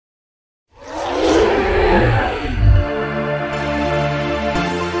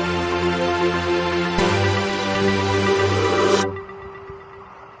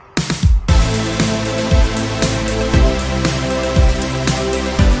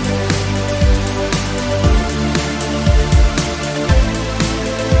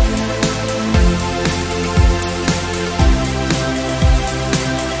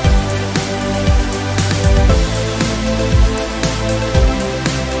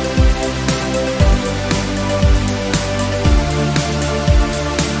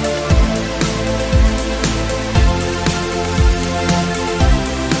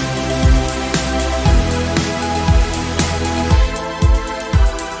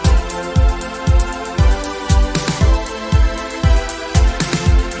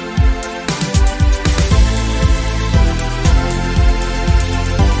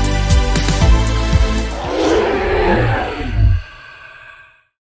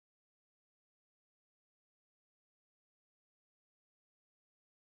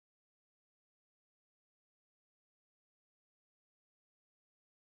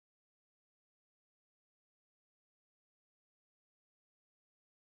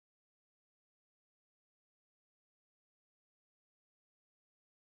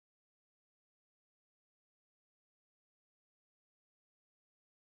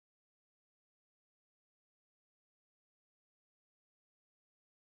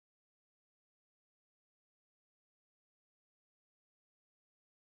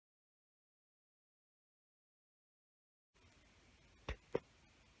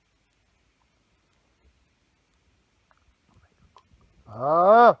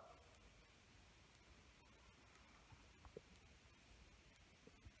Ah!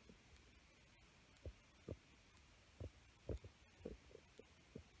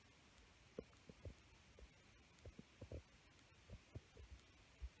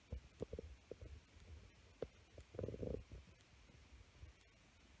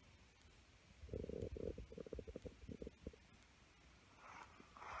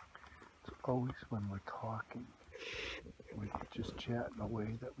 It's always when we're talking, we're just chatting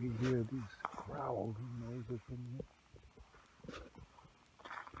away, that we hear these growling noises in here.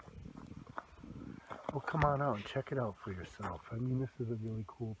 Well, come on out and check it out for yourself. I mean, this is a really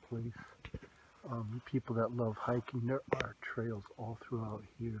cool place. People that love hiking, there are trails all throughout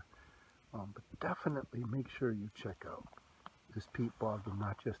here. But definitely make sure you check out this peat bog and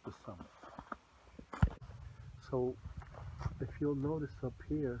not just the summit. So, if you'll notice up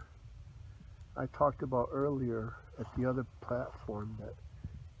here, I talked about earlier at the other platform that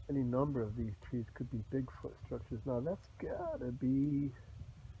any number of these trees could be Bigfoot structures. Now that's gotta be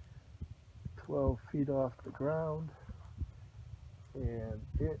 12 feet off the ground, and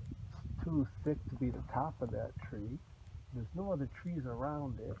it's too thick to be the top of that tree. There's no other trees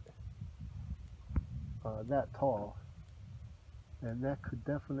around it that tall, and that could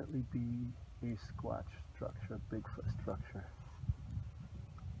definitely be a squatch structure, a Bigfoot structure.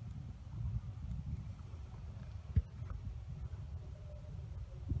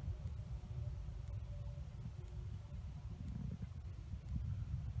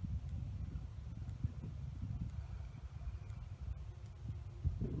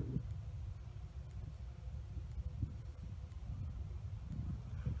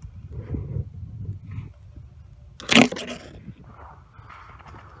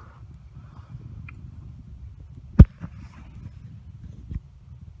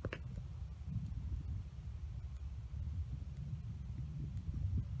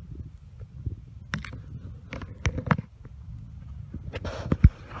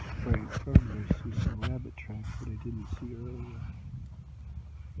 Right from there, I see some rabbit tracks that I didn't see earlier.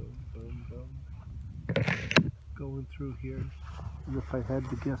 Boom, boom, boom. Going through here, and if I had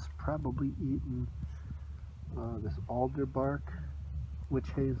to guess, probably eating this alder bark, witch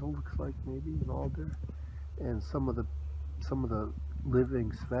hazel looks like, maybe an alder, and some of the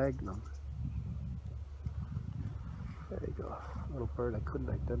living sphagnum. There you go, little bird. I couldn't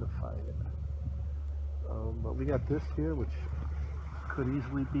identify it, but we got this here, which could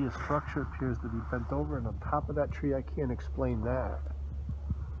easily be a structure. Appears to be bent over, and on top of that tree, I can't explain that.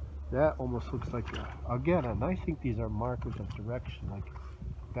 That almost looks like again, and I think these are markers of direction, like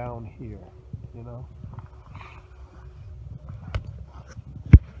down here, you know.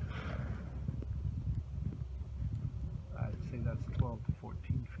 I'd say that's 12 to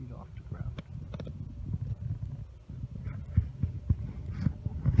 14 feet off the ground.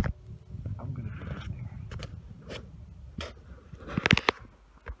 I'm gonna get in there.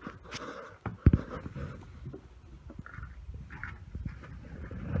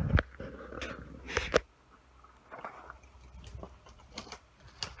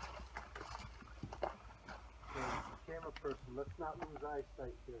 Camera person, let's not lose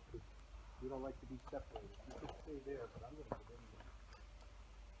eyesight here, because we don't like to be separated. You can stay there, but I'm gonna get in there.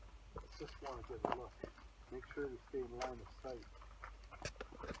 Just want to get a look. Make sure we stay in line of sight.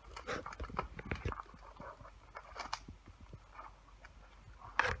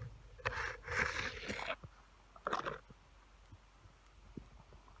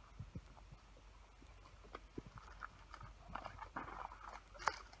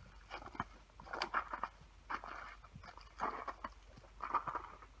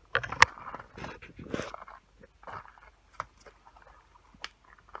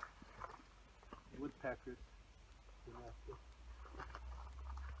 Woodpeckers.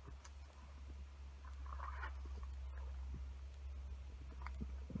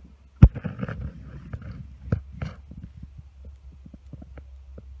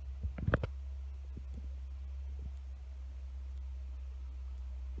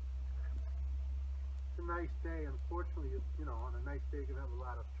 It's a nice day. Unfortunately, you know, on a nice day, you're gonna have a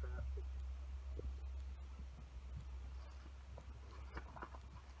lot of traffic.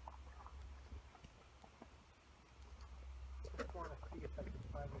 I just want to see if I can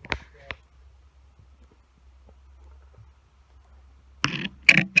find it.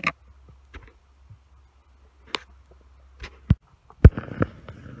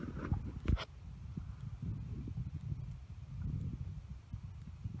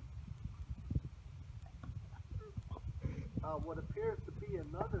 What appears to be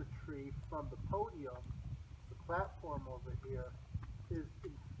another tree from the podium, the platform over here, is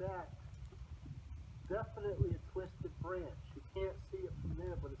in fact definitely a twisted branch. You can't see it from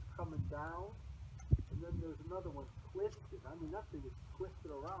there, but it's coming down. And then there's another one twisted. I mean, that thing is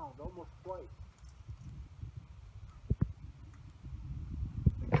twisted around almost twice.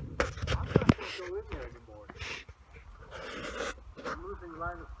 I'm not going to go in there anymore. I'm losing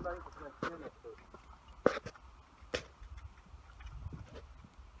line of sight with my camera person.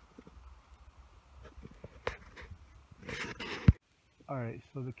 Alright,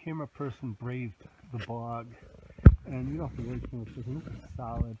 so the camera person braved the bog. And you don't have to worry too much with it. This is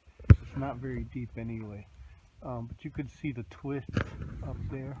solid. It's not very deep anyway. But you could see the twist up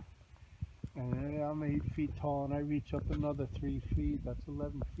there. And I'm 8 feet tall and I reach up another 3 feet. That's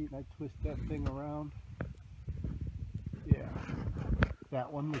 11 feet and I twist that thing around. Yeah.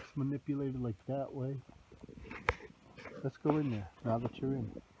 That one looks manipulated like that way. Let's go in there now that you're in.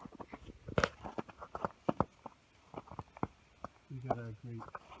 We got a great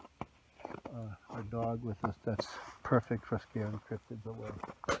our dog with us that's perfect for scaring cryptids away.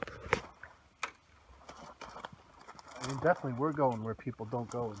 I mean, definitely we're going where people don't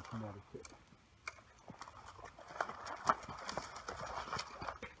go in Connecticut.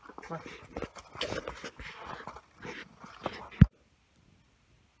 What?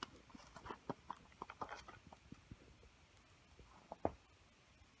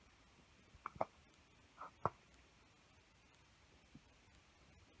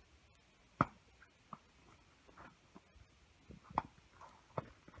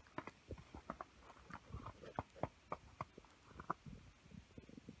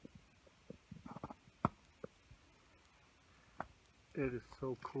 It is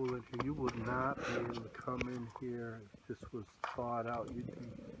so cool in here. You would not be able to come in here if this was thawed out. You'd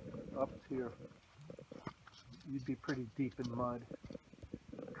be up to your, you'd be pretty deep in mud,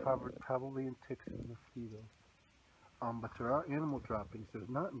 covered probably in ticks and mosquitoes. But there are animal droppings. There's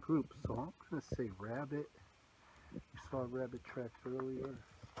not in groups, so I'm going to say rabbit. You saw rabbit tracks earlier.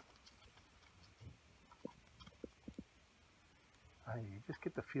 You just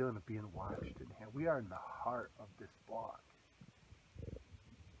get the feeling of being watched in here. We are in the heart of this bog.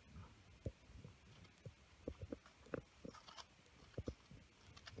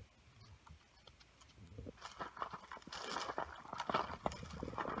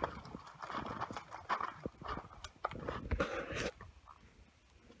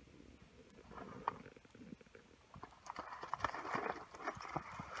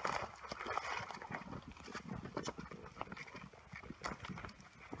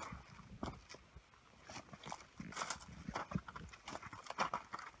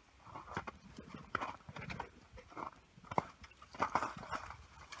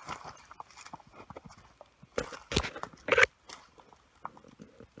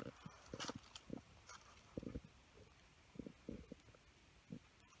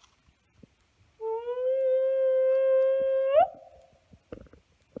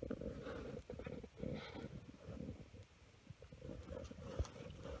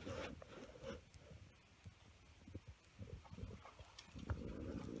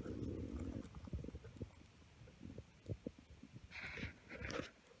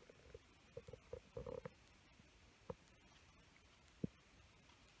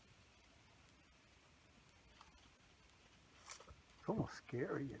 It's almost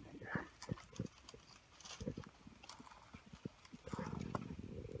scary in here.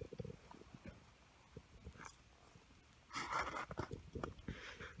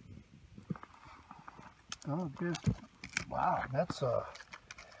 Oh, good. Wow, that's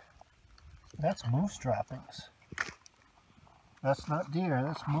moose droppings. That's not deer,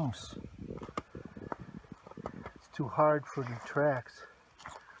 that's moose. It's too hard for the tracks.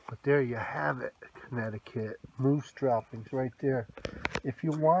 But there you have it, Connecticut. Moose droppings right there. If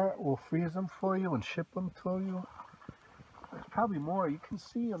you want, we'll freeze them for you and ship them to you. There's probably more. You can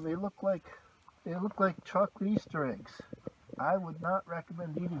see them. They look like chocolate Easter eggs. I would not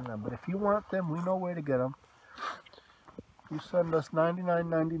recommend eating them, but if you want them, we know where to get them. You send us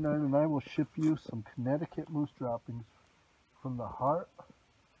 $99.99 and I will ship you some Connecticut moose droppings from the heart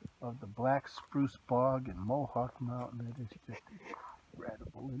of the Black Spruce Bog in Mohawk Mountain. It is just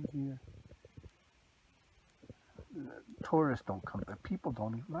incredible in here. Tourists don't come back. People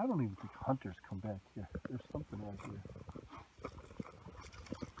don't even, I don't even think hunters come back here. There's something right here.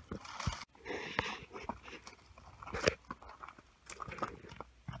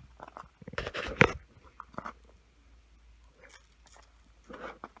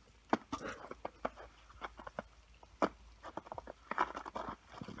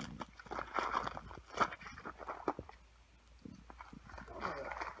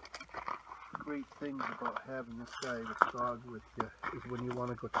 Great things about having this guy, this dog with you, is when you want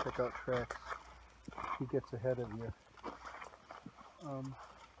to go check out tracks, he gets ahead of you.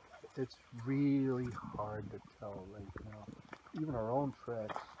 It's really hard to tell right now. Even our own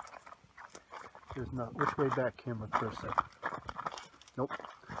tracks. There's not. Which way back, camera person? Nope.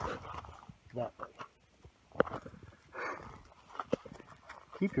 That way.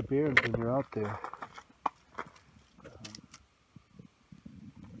 Keep your bearings when you're out there.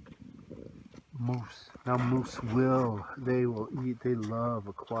 Moose. Now moose they will eat, they love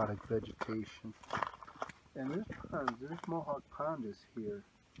aquatic vegetation. And there's ponds, there's Mohawk Pond is here.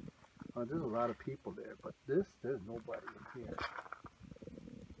 There's a lot of people there, but there's nobody in here.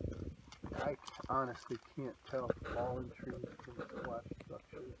 I honestly can't tell fallen trees from squatch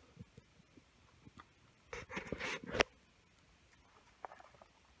structures.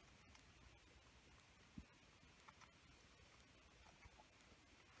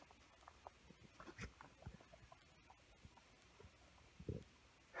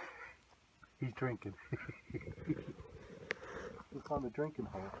 He's drinking. It's on the drinking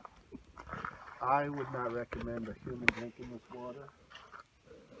hole. I would not recommend a human drinking this water.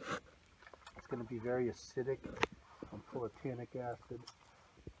 It's going to be very acidic and full of tannic acid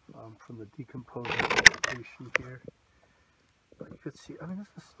from the decomposing vegetation here. But you could see, I mean,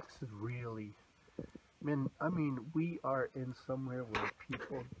 this is really, I mean, we are in somewhere where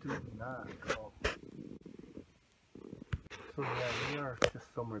people do not go. So yeah, we are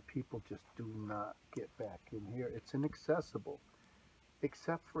just somewhere people just do not get back in here. It's inaccessible,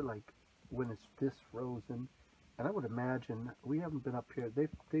 except for like when it's this frozen. And I would imagine, we haven't been up here,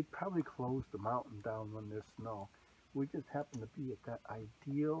 they probably closed the mountain down when there's snow. We just happen to be at that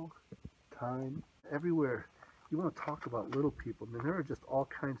ideal time. Everywhere, you want to talk about little people, I mean, there are just all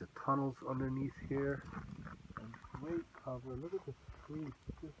kinds of tunnels underneath here. And great cover, look at the trees,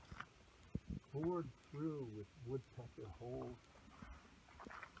 just bored through with woodpecker holes.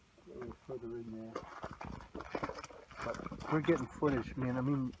 A little further in there. But we're getting footage, man. I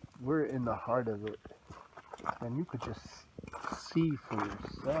mean, we're in the heart of it. And you could just see for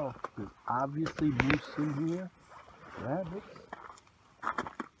yourself. There's obviously moose in here. Rabbits.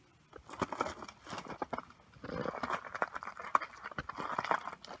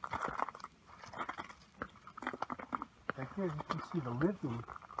 Right here you can see the living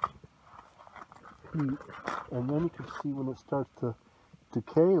heat, and then you can see when it starts to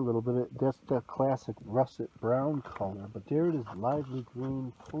decay a little bit, that's that classic russet brown color. But there it is, lively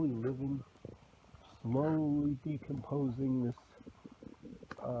green, fully living, slowly decomposing this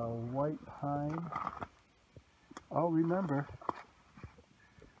white pine. Oh, remember,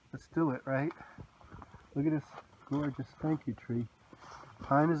 let's do it, right? Look at this gorgeous thank you tree.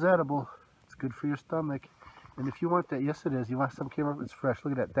 Pine is edible. It's good for your stomach. And if you want that, yes it is. You want some camera? It's fresh.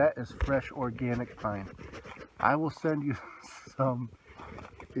 Look at that. That is fresh organic pine. I will send you some.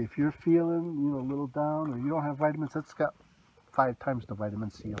 If you're feeling, you know, a little down or you don't have vitamins, that's got 5 times the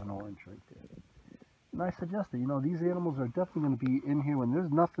vitamin C of an orange right there. And I suggest that, you know, these animals are definitely going to be in here when there's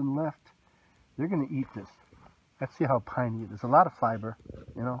nothing left. They're going to eat this. Let's see how piney it is. A lot of fiber,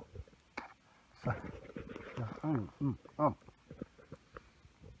 you know. So,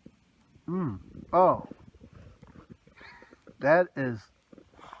 oh, that is.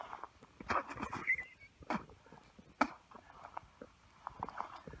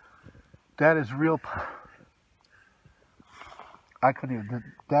 That is real. I couldn't even.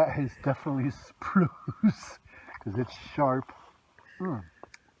 That is definitely spruce because it's sharp. Are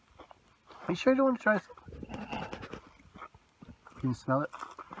you sure you don't want to try some? Can you smell it?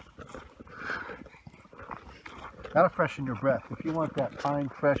 That'll freshen your breath. If you want that pine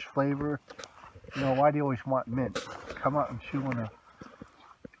fresh flavor, you know, why do you always want mint? Come out and chew on a.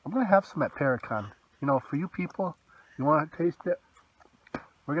 I'm gonna have some at Paracon. You know, for you people, you want to taste it?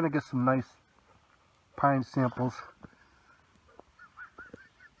 We're going to get some nice pine samples.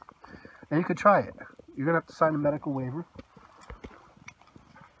 And you could try it. You're going to have to sign a medical waiver.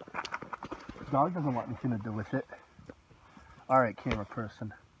 The dog doesn't want anything to do with it. Alright, camera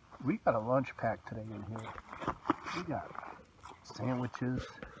person. We got a lunch pack today in here. We got sandwiches,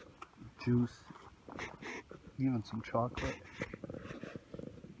 juice, even some chocolate.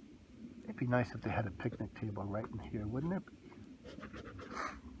 It'd be nice if they had a picnic table right in here, wouldn't it?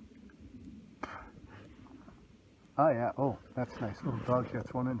 Oh yeah, oh, that's nice. Little dog here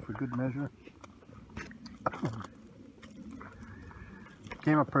thrown in for good measure.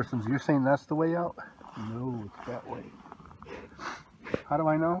 Camera persons, you're saying that's the way out? No, it's that way. How do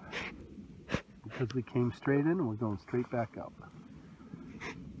I know? Because we came straight in and we're going straight back out.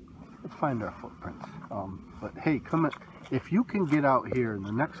 Let's find our footprints. But hey, come in. If you can get out here in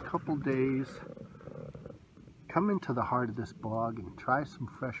the next couple days, come into the heart of this bog and try some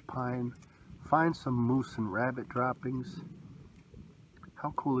fresh pine. Find some moose and rabbit droppings.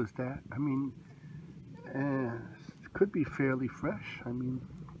 How cool is that? I mean, it could be fairly fresh. I mean,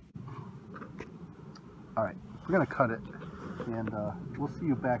 all right, we're gonna cut it, and we'll see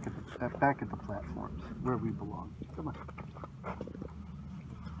you back at the platforms where we belong. Come on.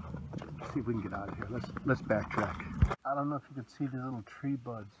 Let's see if we can get out of here. Let's backtrack. I don't know if you can see the little tree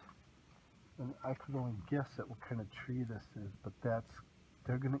buds, and I could only guess at what kind of tree this is, but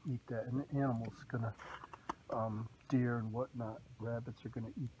they're gonna eat that, and the animal's gonna. Deer and whatnot, rabbits are going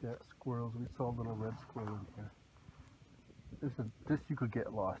to eat that. Squirrels, we saw a little red squirrel in here. This you could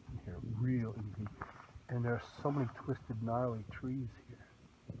get lost in here real easy. And there are so many twisted, gnarly trees here.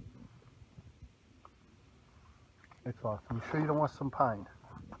 It's awesome. You sure you don't want some pine?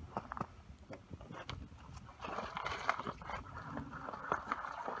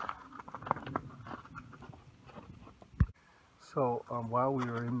 So while we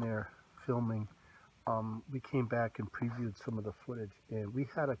were in there filming, we came back and previewed some of the footage, and we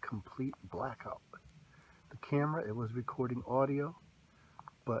had a complete blackout. The camera, it was recording audio,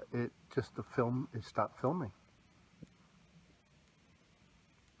 but it stopped filming.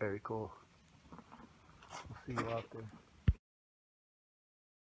 Very cool. We'll see you out there.